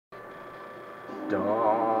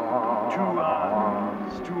Dawn. 2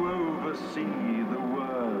 eyes to oversee the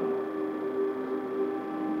world.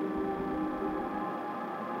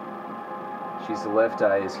 She's the left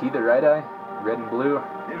eye. Is he the right eye? Red and blue?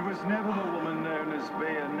 It was never the woman known as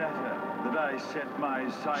Bayonetta that I set my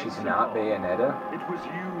sights She's not upon. Bayonetta? It was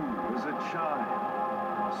you as a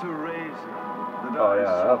child, Cereza, that Oh, I yeah,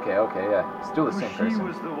 saw. okay, yeah. Still the For same she person.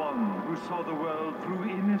 was the one who saw the world through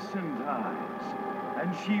innocent eyes.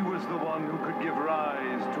 And she was the one who could give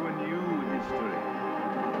rise to a new history.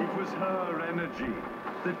 It was her energy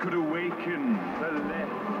that could awaken the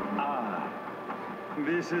left eye.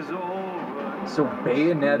 This is over. So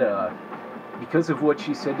Bayonetta, because of what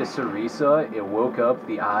she said to Cereza, it woke up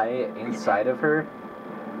the eye inside of her?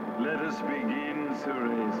 Let us begin,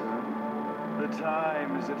 Cereza. The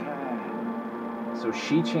time is at hand. So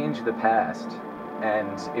she changed the past,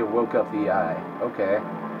 and it woke up the eye. Okay.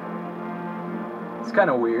 It's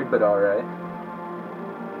kind of weird, but alright.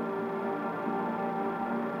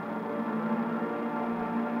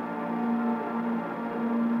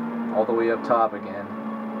 All the way up top again.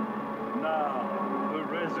 Now,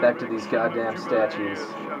 the Back to these resurrection goddamn of statues.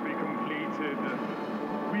 Jubileus shall be completed.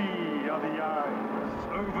 We are the eyes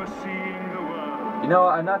overseeing the world. You know,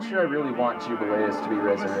 I'm not sure I really want Jubileus to be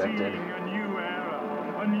resurrected. Overseeing a new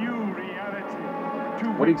era, a new reality. To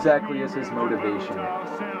What which exactly we is his will devote motivation?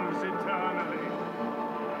 ourselves eternally.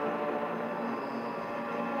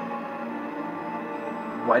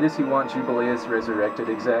 Why does he want Jubileus resurrected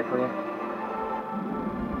exactly?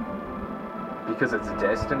 Because it's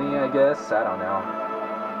destiny, I guess? I don't know.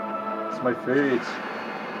 It's my fate.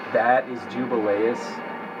 That is Jubileus.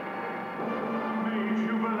 May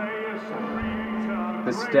Jubileus, creator,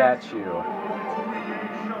 The grace statue all its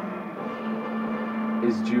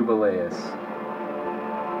creation. is Jubileus.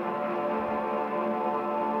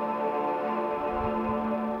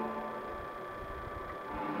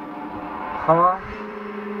 Huh?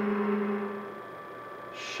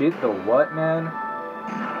 Shit, the what, man?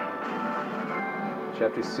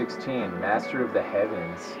 Chapter 16, Master of the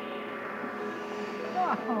Heavens.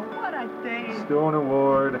 Oh, what a day. Stone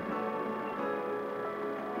Award.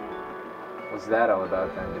 What's that all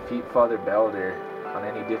about then? Defeat Father Balder on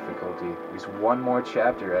any difficulty. There's one more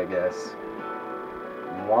chapter, I guess.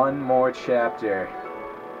 One more chapter.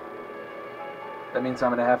 That means I'm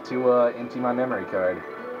gonna have to empty my memory card.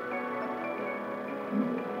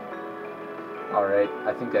 Alright,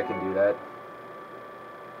 I think I can do that.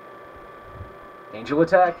 Angel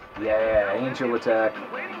attack? Yeah, angel attack.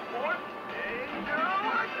 Waiting for Angel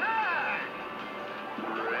attack.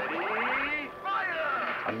 Ready,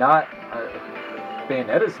 fire! I'm not...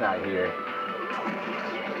 Bayonetta's not here.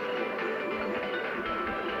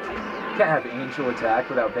 Can't have angel attack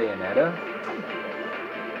without Bayonetta.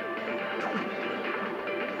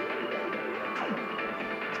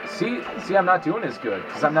 See, I'm not doing as good,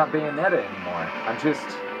 because I'm not Bayonetta anymore. I'm just...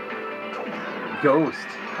 Ghost.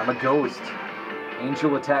 I'm a ghost.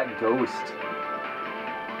 Angel attack ghost.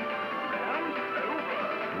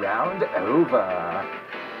 Round over.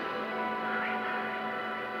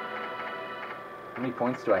 How many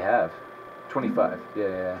points do I have? 25.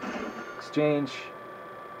 Yeah. Exchange.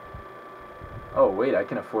 Oh, wait, I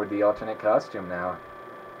can afford the alternate costume now.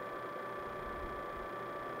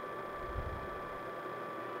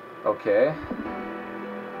 Okay.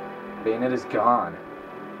 Bayonetta's gone.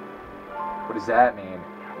 What does that mean?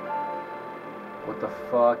 What the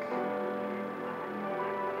fuck?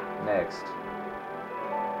 Next.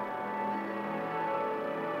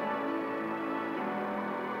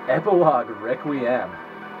 Epilogue Requiem.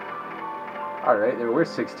 Alright, there were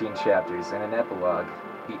 16 chapters and an epilogue.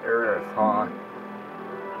 The Earth, huh?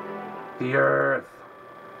 The Earth!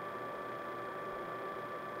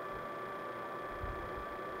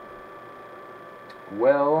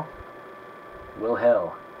 Well,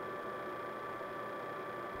 hell.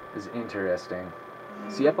 Is interesting.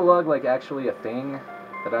 Is the epilogue like actually a thing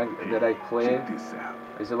that I play? Check this out.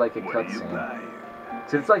 Or is it like a What are you cutscene? buying?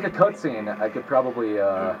 Since it's like a cutscene, I could probably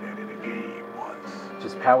Looked at it in a game once.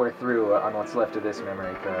 just power through on what's left of this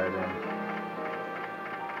memory card and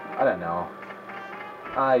I don't know.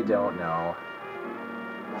 I don't know.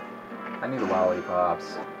 I need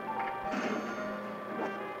lollipops.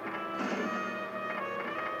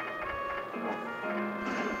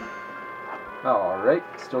 Alright,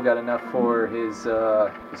 still got enough for his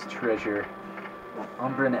treasure.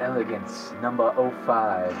 Umbran Elegance, number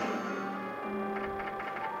 05.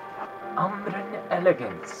 Umbran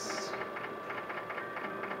Elegance.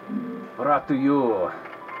 Brought to you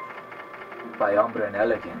by Umbran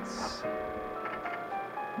Elegance.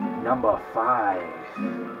 Number 5.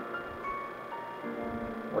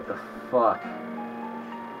 What the fuck?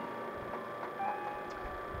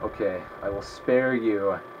 Okay, I will spare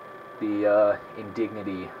you the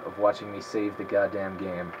indignity of watching me save the goddamn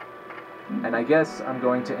game. And I guess I'm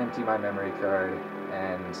going to empty my memory card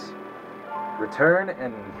and return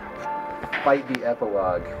and fight the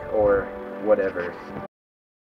epilogue, or whatever.